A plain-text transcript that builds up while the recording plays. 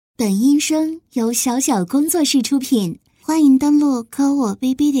本音声由小小工作室出品，欢迎登录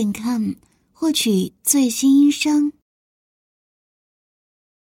Kouwobb.com 获取最新音声。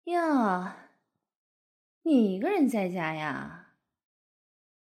哟，你一个人在家呀？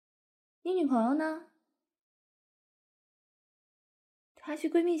你女朋友呢？她去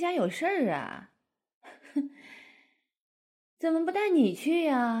闺蜜家有事儿啊？怎么不带你去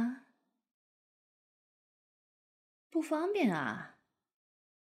呀？不方便啊。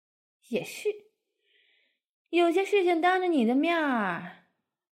也是，有些事情当着你的面儿，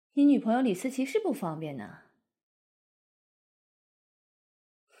你女朋友李思琪是不方便呢。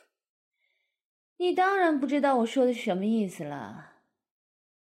你当然不知道我说的是什么意思了。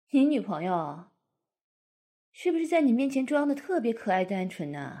你女朋友是不是在你面前装的特别可爱单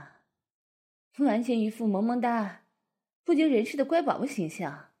纯呢？完全一副萌萌哒、不经人事的乖宝宝形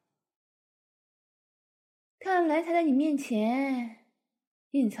象。看来她在你面前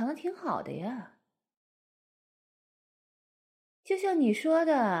隐藏的挺好的呀。就像你说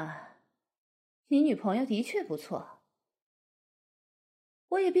的，你女朋友的确不错。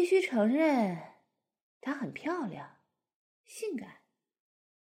我也必须承认，她很漂亮，性感，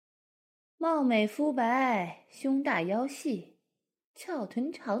貌美肤白，胸大腰细，翘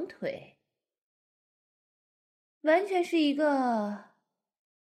臀长腿，完全是一个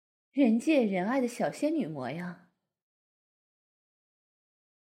人见人爱的小仙女模样。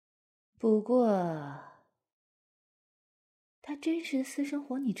不过，她真实的私生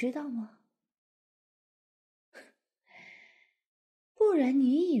活你知道吗？不然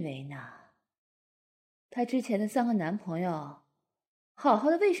你以为呢？她之前的3个男朋友，好好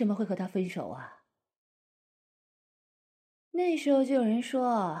的为什么会和她分手啊？那时候就有人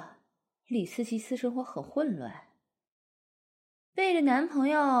说，李思琪私生活很混乱，背着男朋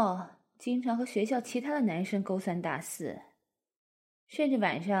友经常和学校其他的男生勾三搭四，甚至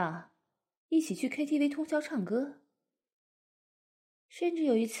晚上一起去 KTV 通宵唱歌，甚至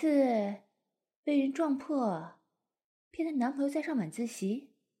有一次被人撞破，骗她男朋友在上晚自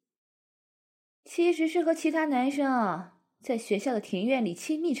习，其实是和其他男生在学校的庭院里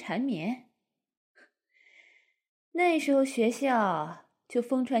亲密缠绵。那时候学校就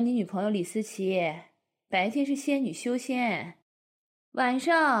疯传你女朋友李思琪白天是仙女修仙，晚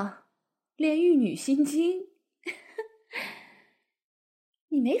上练玉女心经。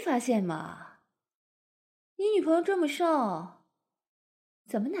你没发现吗？你女朋友这么瘦，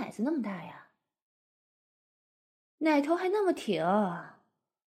怎么奶子那么大呀？奶头还那么挺。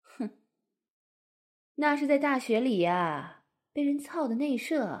哼，那是在大学里呀，被人操的内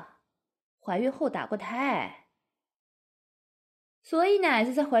射，怀孕后打过胎，所以奶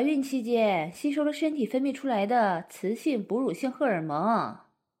子在怀孕期间吸收了身体分泌出来的雌性哺乳性荷尔蒙，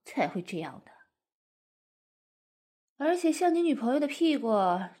才会这样的。而且像你女朋友的屁股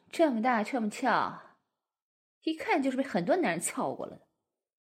这么大这么翘，一看就是被很多男人操过了的。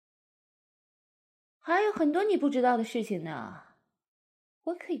还有很多你不知道的事情呢，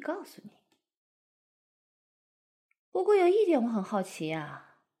我可以告诉你。不过有一点我很好奇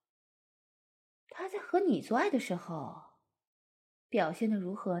啊，他在和你做爱的时候表现得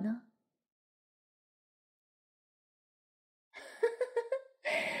如何呢？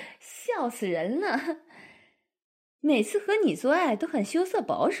笑死人了，每次和你做爱都很羞涩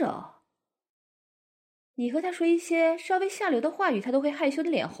保守，你和他说一些稍微下流的话语，他都会害羞的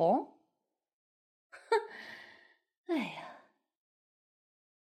脸红。哼，哎呀，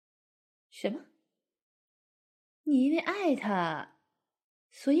什么？你因为爱他，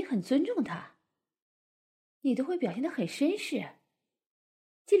所以很尊重他，你都会表现得很绅士，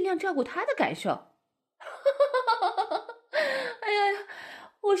尽量照顾他的感受。哎呀，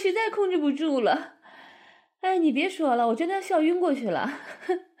我实在控制不住了。哎，你别说了，我真的要笑晕过去了。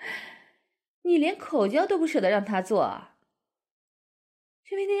你连口交都不舍得让他做，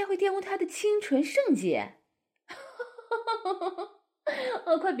因为那样会玷污他的清纯圣洁。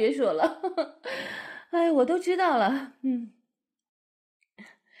哦，快别说了。哎，我都知道了。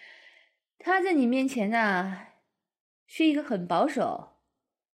她在你面前呢，是一个很保守、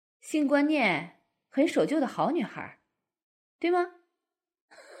性观念很守旧的好女孩，对吗？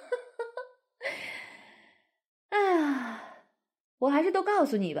哎呀，我还是都告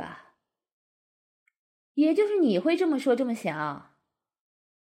诉你吧。也就是你会这么说这么想，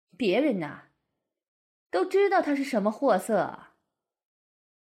别人呐，都知道她是什么货色。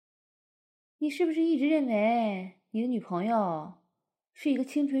你是不是一直认为你的女朋友是一个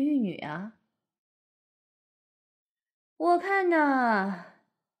清纯玉女啊？我看呢，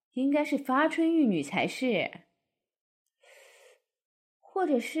应该是发春玉女才是，或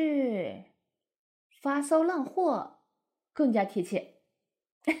者是发骚浪货更加贴切。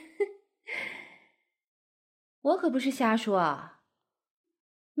我可不是瞎说啊，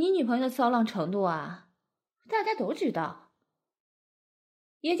你女朋友的骚浪程度啊，大家都知道，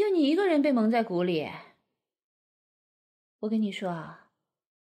也就你一个人被蒙在鼓里。我跟你说啊，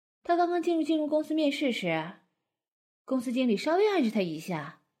她刚刚进入公司面试时，公司经理稍微暗示她一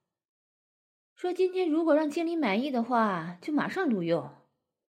下，说今天如果让经理满意的话，就马上录用，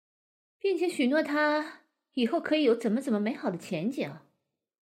并且许诺她以后可以有怎么美好的前景。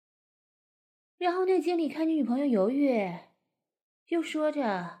然后那个经理看你女朋友犹豫，又说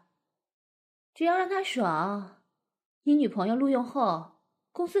着只要让她爽，你女朋友录用后，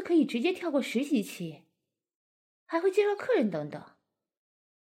公司可以直接跳过实习期，还会介绍客人等等。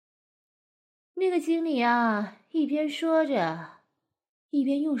那个经理啊，一边说着，一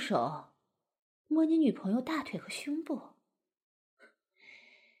边用手摸你女朋友大腿和胸部。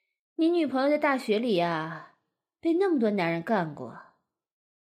你女朋友在大学里啊，被那么多男人干过，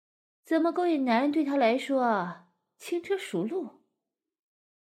怎么勾引男人对她来说轻车熟路。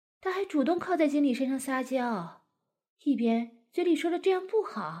她还主动靠在经理身上撒娇，一边嘴里说着这样不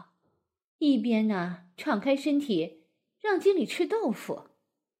好，一边呢敞开身体让经理吃豆腐。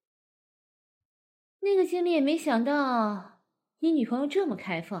那个经理也没想到你女朋友这么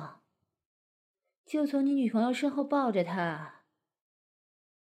开放，就从你女朋友身后抱着她，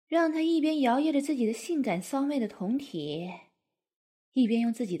让她一边摇曳着自己的性感骚媚的胴体，一边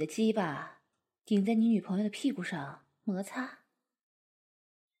用自己的鸡巴顶在你女朋友的屁股上摩擦。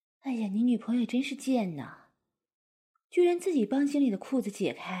哎呀，你女朋友真是贱呐，居然自己帮经理的裤子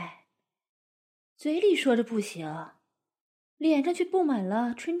解开，嘴里说着不行，脸上却布满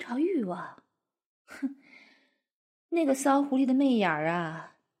了春潮欲望。哼，那个骚狐狸的媚眼儿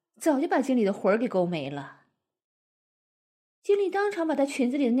啊，早就把经理的魂儿给勾没了。经理当场把她裙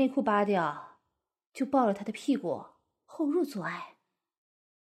子里的内裤扒掉，就抱着她的屁股后入做爱。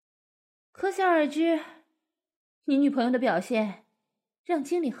可想而知，你女朋友的表现让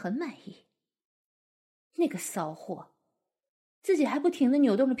经理很满意。那个骚货，自己还不停地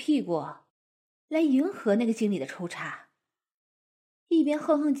扭动着屁股来迎合那个经理的抽插，一边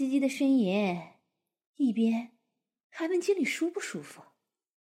哼哼唧唧的呻吟，一边还问经理舒不舒服。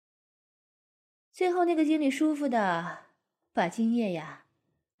最后那个经理舒服的把精液呀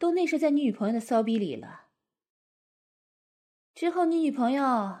都内射在你女朋友的骚逼里了。之后你女朋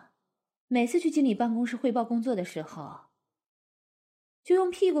友每次去经理办公室汇报工作的时候，就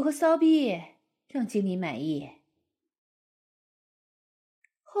用屁股和骚逼让经理满意。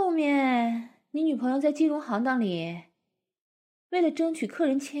后面你女朋友在金融行当里，为了争取客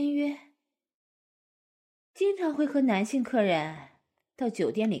人签约，经常会和男性客人到酒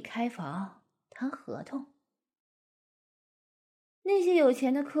店里开房谈合同。那些有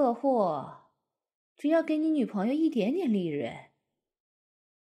钱的客户，只要给你女朋友一点点利润，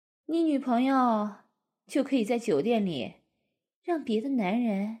你女朋友就可以在酒店里让别的男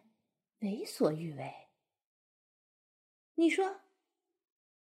人为所欲为。你说，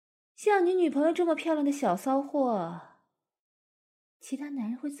像你女朋友这么漂亮的小骚货，其他男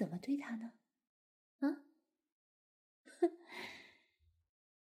人会怎么对她呢？啊？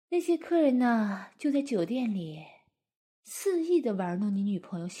那些客人呢，就在酒店里肆意地玩弄你女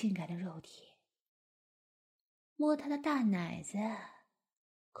朋友性感的肉体，摸她的大奶子，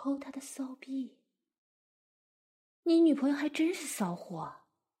抠她的骚逼。你女朋友还真是骚货，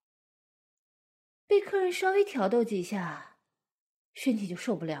被客人稍微挑逗几下，身体就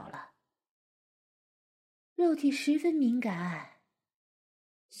受不了了。肉体十分敏感，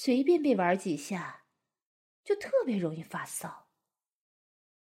随便被玩几下，就特别容易发骚。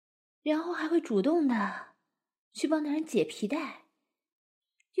然后还会主动的去帮男人解皮带，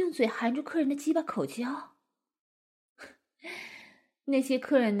用嘴含住客人的鸡巴口交。那些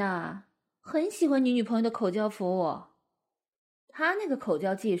客人呐，很喜欢你女朋友的口交服务，她那个口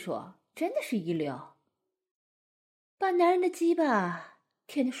交技术真的是一流，把男人的鸡巴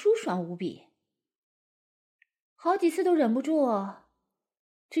舔得舒爽无比。好几次都忍不住，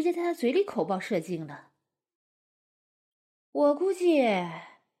直接在他嘴里口爆射精了。我估计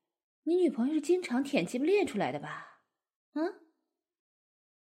你女朋友是经常舔鸡巴练出来的吧？嗯？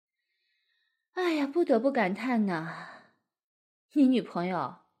哎呀，不得不感叹呐，你女朋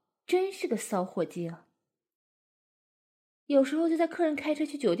友真是个骚货精。有时候就在客人开车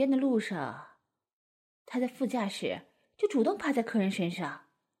去酒店的路上，她在副驾驶就主动趴在客人身上，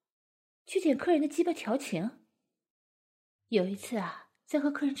去舔客人的鸡巴调情。有一次啊，在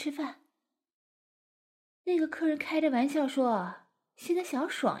和客人吃饭，那个客人开着玩笑说现在想要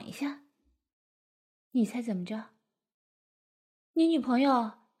爽一下，你猜怎么着？你女朋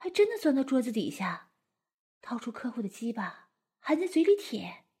友还真的钻到桌子底下，掏出客户的鸡巴含在嘴里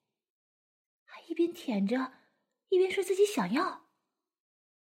舔，还一边舔着一边说自己想要。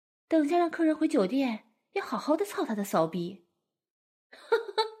等下让客人回酒店，要好好的操他的骚逼。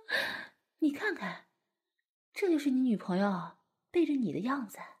你看看，这就是你女朋友背着你的样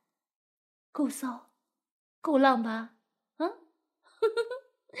子，够骚，够浪吧？啊？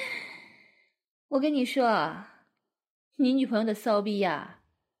我跟你说，你女朋友的骚逼呀，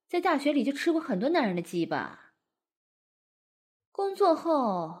在大学里就吃过很多男人的鸡巴。工作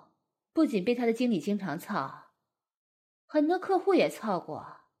后，不仅被他的经理经常操，很多客户也操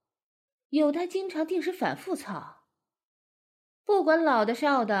过，有的经常定时反复操。不管老的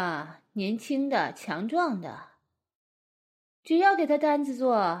少的，年轻的强壮的，只要给他单子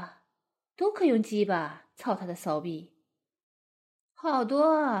做，都可以用鸡巴操他的骚逼。好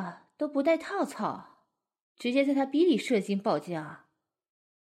多都不带套操，直接在他逼里射精爆浆。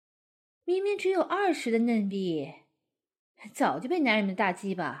明明只有20的嫩逼，早就被男人们的大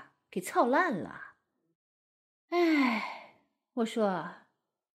鸡巴给操烂了。哎，我说，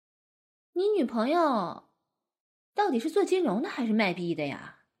你女朋友到底是做金融的还是卖逼的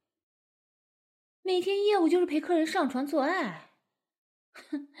呀？每天业务就是陪客人上床做爱。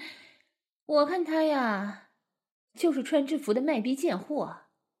哼，我看她呀，就是穿制服的卖逼贱货，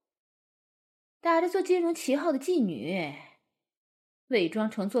打着做金融旗号的妓女，伪装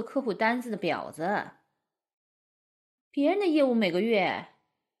成做客户单子的婊子。别人的业务每个月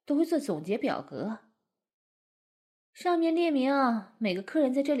都会做总结表格，上面列明每个客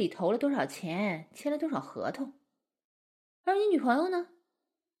人在这里投了多少钱，签了多少合同。而你女朋友呢？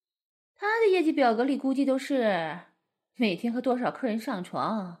她的业绩表格里估计都是每天和多少客人上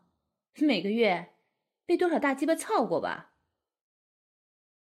床，每个月被多少大鸡巴操过吧。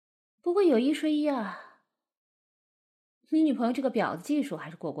不过有一说一啊，你女朋友这个婊子技术还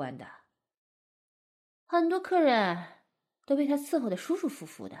是过关的，很多客人都被她伺候的舒舒服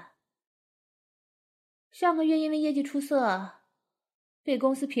服的。上个月因为业绩出色，被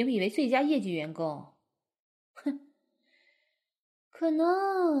公司评比为最佳业绩员工。哼，可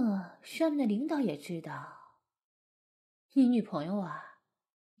能上面的领导也知道，你女朋友啊，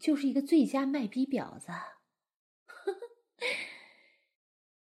就是一个最佳卖逼婊子。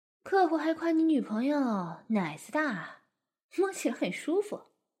客户还夸你女朋友奶子大，摸起来很舒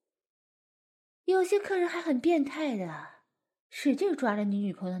服。有些客人还很变态的，使劲抓着你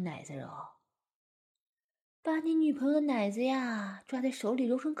女朋友的奶子揉，把你女朋友的奶子呀抓在手里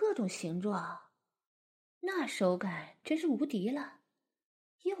揉成各种形状，那手感真是无敌了，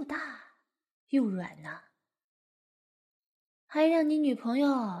又大又软呐。还让你女朋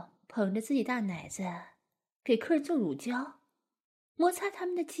友捧着自己大奶子给客人做乳胶，摩擦他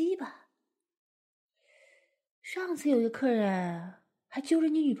们的鸡巴。上次有一个客人还揪着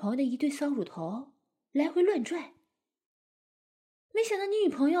你女朋友的一对骚乳头来回乱拽，没想到你女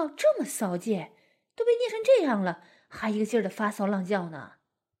朋友这么骚贱，都被捏成这样了，还一个劲儿的发骚浪叫呢。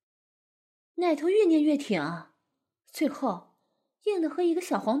奶头越捏越挺，最后硬的和一个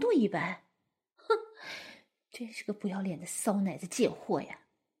小黄豆一般。哼，真是个不要脸的骚奶子贱货呀！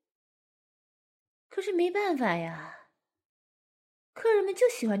可是没办法呀，客人们就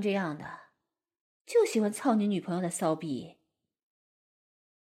喜欢这样的，就喜欢操你女朋友的骚逼。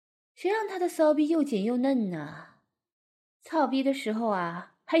谁让她的骚逼又紧又嫩呢？操逼的时候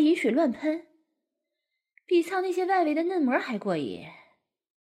啊，还饮水乱喷，比操那些外围的嫩模还过瘾。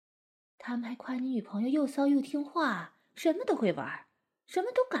他们还夸你女朋友又骚又听话，什么都会玩，什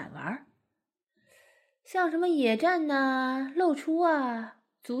么都敢玩。像什么野战呐、露出啊、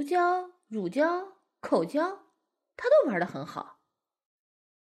足交、乳交、口交，她都玩得很好，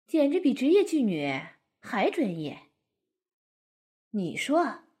简直比职业妓女还专业。你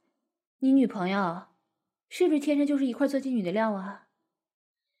说，你女朋友是不是天生就是一块做妓女的料啊？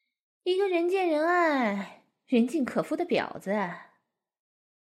一个人见人爱、人尽可夫的婊子。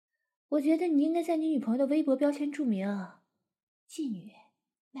我觉得你应该在你女朋友的微博标签注明妓女、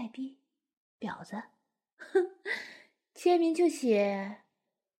卖逼、婊子，哼，签名就写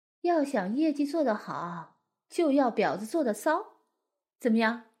要想业绩做得好，就要婊子做得骚，怎么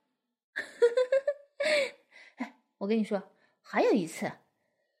样？哎，我跟你说，还有一次，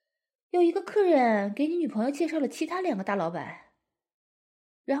有一个客人给你女朋友介绍了其他2个大老板，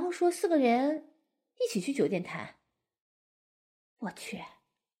然后说4个人一起去酒店谈。我去，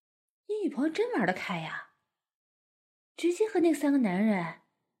你女朋友真玩得开呀，直接和那3个男人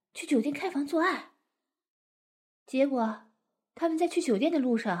去酒店开房做爱。结果他们在去酒店的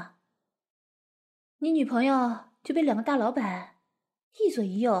路上，你女朋友就被2个大老板一左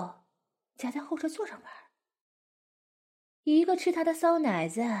一右夹在后车座上玩，一个吃她的骚奶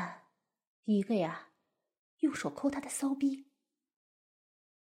子，一个呀用手抠她的骚逼。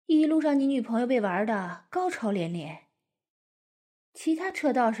一路上你女朋友被玩的高潮连连，其他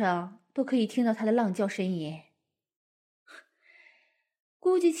车道上都可以听到她的浪叫呻吟。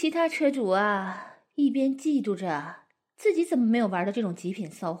估计其他车主啊，一边嫉妒着自己怎么没有玩到这种极品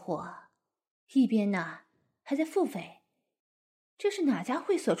骚货，一边呢还在腹诽，这是哪家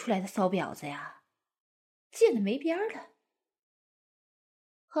会所出来的骚婊子呀，贱得没边儿了。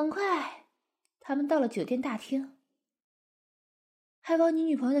很快他们到了酒店大厅，还往你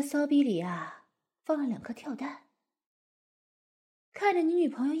女朋友的骚逼里啊放了2颗跳蛋。看着你女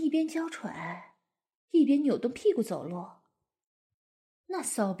朋友一边娇喘一边扭动屁股走路，那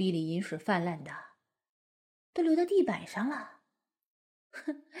骚逼里饮水泛滥的都流到地板上了。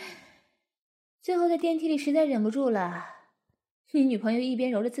最后在电梯里实在忍不住了，你女朋友一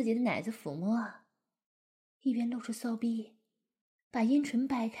边揉着自己的奶子抚摸，一边露出骚逼，把阴唇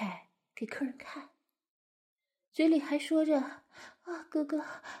掰开给客人看，嘴里还说着啊，哥哥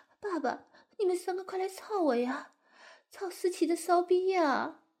爸爸，你们3个快来操我呀，操思琪的骚逼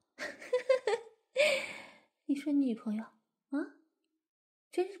呀。你说女朋友啊，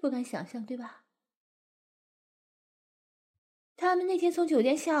真是不敢想象对吧？他们那天从酒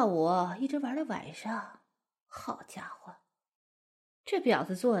店下午一直玩到晚上，好家伙，这婊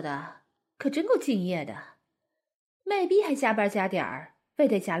子做的可真够敬业的，卖逼还加班加点儿，外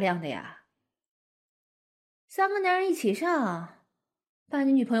带加量的呀。3个男人一起上，把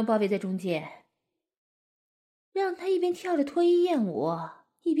你女朋友包围在中间，让她一边跳着脱衣艳舞，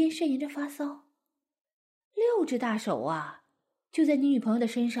一边呻吟着发骚。6只大手啊，就在你女朋友的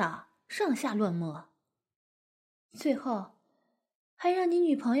身上上下乱摸，最后还让你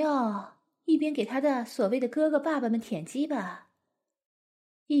女朋友一边给她的所谓的哥哥爸爸们舔鸡巴，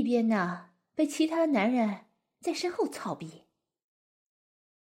一边呢被其他的男人在身后操逼。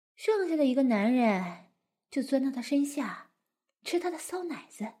剩下的一个男人就钻到她身下吃她的骚奶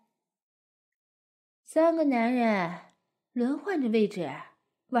子。3个男人轮换着位置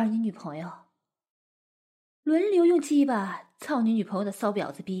玩你女朋友，轮流用鸡巴操你女朋友的骚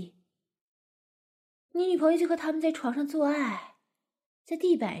婊子逼。你女朋友就和他们在床上做爱，在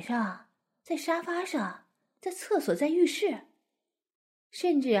地板上，在沙发上，在厕所，在浴室，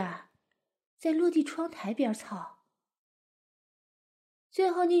甚至啊在落地窗台边操。最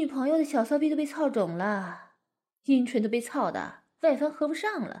后你女朋友的小骚逼都被操肿了，阴唇都被操的外翻合不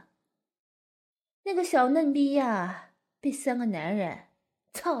上了，那个小嫩逼呀被3个男人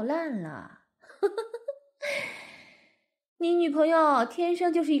操烂了。你女朋友天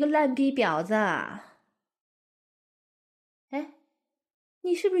生就是一个烂逼婊子。哎，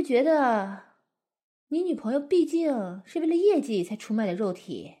你是不是觉得你女朋友毕竟是为了业绩才出卖了肉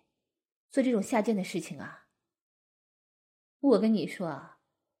体，做这种下贱的事情啊？我跟你说，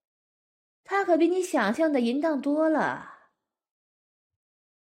她可比你想象的淫荡多了。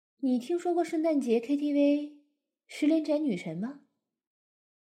你听说过圣诞节 KTV 10连斩女神吗？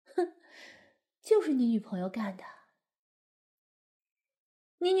哼，就是你女朋友干的。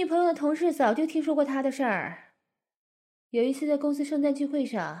你女朋友的同事早就听说过她的事儿。有一次在公司圣诞聚会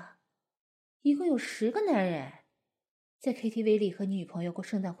上，一共有10个男人在 KTV 里和你女朋友过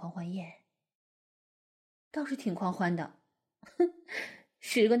圣诞狂欢夜，倒是挺狂欢的。哼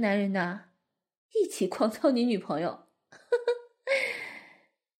，10个男人呢，一起狂操你女朋友。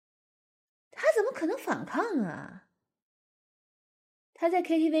他怎么可能反抗啊？他在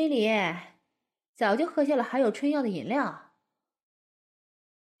KTV 里早就喝下了含有春药的饮料。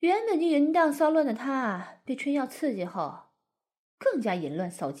原本就淫荡骚乱的他，被春药刺激后，更加淫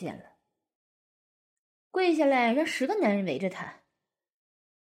乱骚贱了。跪下来让10个男人围着他，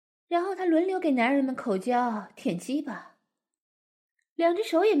然后他轮流给男人们口交舔鸡巴，2只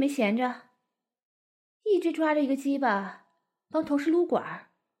手也没闲着，一直抓着一个鸡巴帮同事撸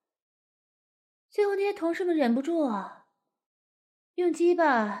管。最后那些同事们忍不住用鸡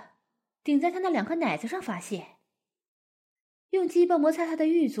巴顶在他那2颗奶子上发泄，用鸡巴摩擦他的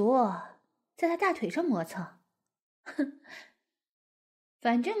玉足，在他大腿上磨蹭。哼，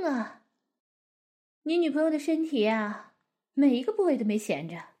反正啊，你女朋友的身体啊，每一个部位都没闲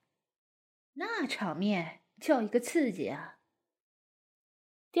着，那场面叫一个刺激啊！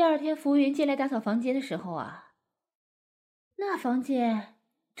第2天服务员进来打扫房间的时候啊，那房间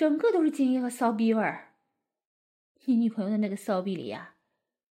整个都是精液和骚逼味儿。你女朋友的那个骚逼里呀，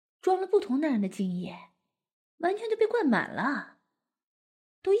装了不同男人的精液，完全都被灌满了，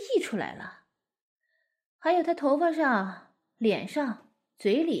都溢出来了。还有她头发上、脸上、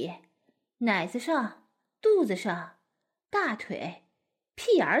嘴里、奶子上、肚子上、大腿、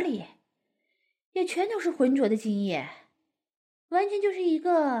屁眼里，也全都是浑浊的精液，完全就是一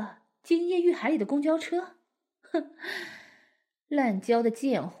个精液浴海里的公交车。哼，滥交的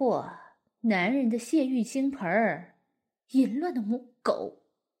贱货，男人的泄欲金盆儿，淫乱的母狗。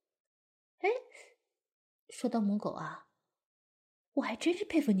哎，说到母狗啊，我还真是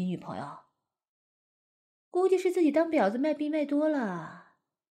佩服你女朋友。估计是自己当婊子卖逼卖多了，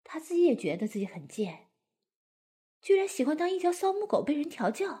她自己也觉得自己很贱，居然喜欢当一条骚母狗被人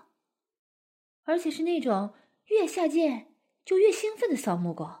调教，而且是那种越下贱就越兴奋的骚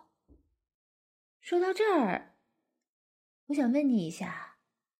母狗。说到这儿，我想问你一下，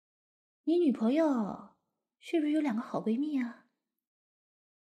你女朋友是不是有2个好闺蜜啊？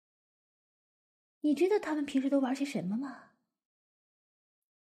你知道她们平时都玩些什么吗？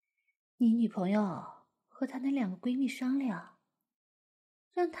你女朋友和她那2个闺蜜商量，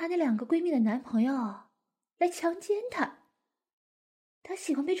让她那2个闺蜜的男朋友来强奸她。她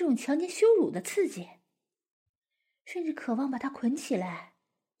喜欢被这种强奸羞辱的刺激，甚至渴望把她捆起来，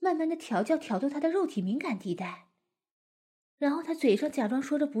慢慢的调教挑逗她的肉体敏感地带，然后她嘴上假装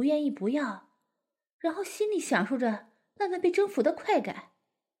说着不愿意不要，然后心里享受着慢慢被征服的快感。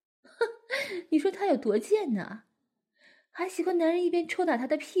哼，你说她有多贱呢？还喜欢男人一边抽打她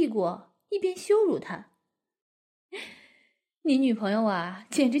的屁股一边羞辱她。你女朋友啊，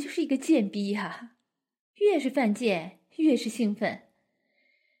简直就是一个贱逼啊，越是犯贱越是兴奋，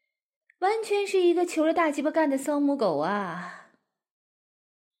完全是一个求着大鸡巴干的骚母狗啊。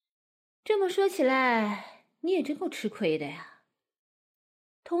这么说起来，你也真够吃亏的呀。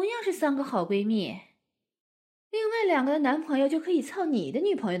同样是3个好闺蜜，另外2个的男朋友就可以操你的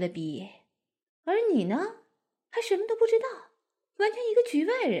女朋友的逼，而你呢，还什么都不知道，完全一个局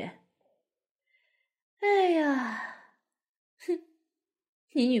外人。哎呀，哼，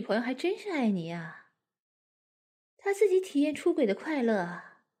你女朋友还真是爱你啊。她自己体验出轨的快乐，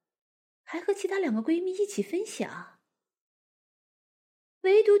还和其他2个闺蜜一起分享，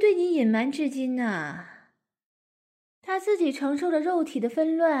唯独对你隐瞒至今呐。她自己承受着肉体的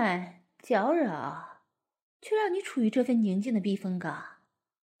纷乱搅扰，却让你处于这份宁静的避风港，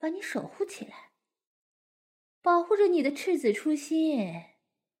把你守护起来，保护着你的赤子初心。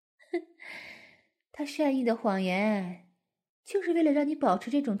哼，她善意的谎言就是为了让你保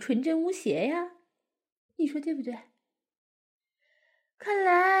持这种纯真无邪呀，你说对不对？看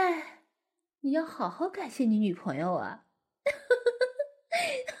来你要好好感谢你女朋友啊。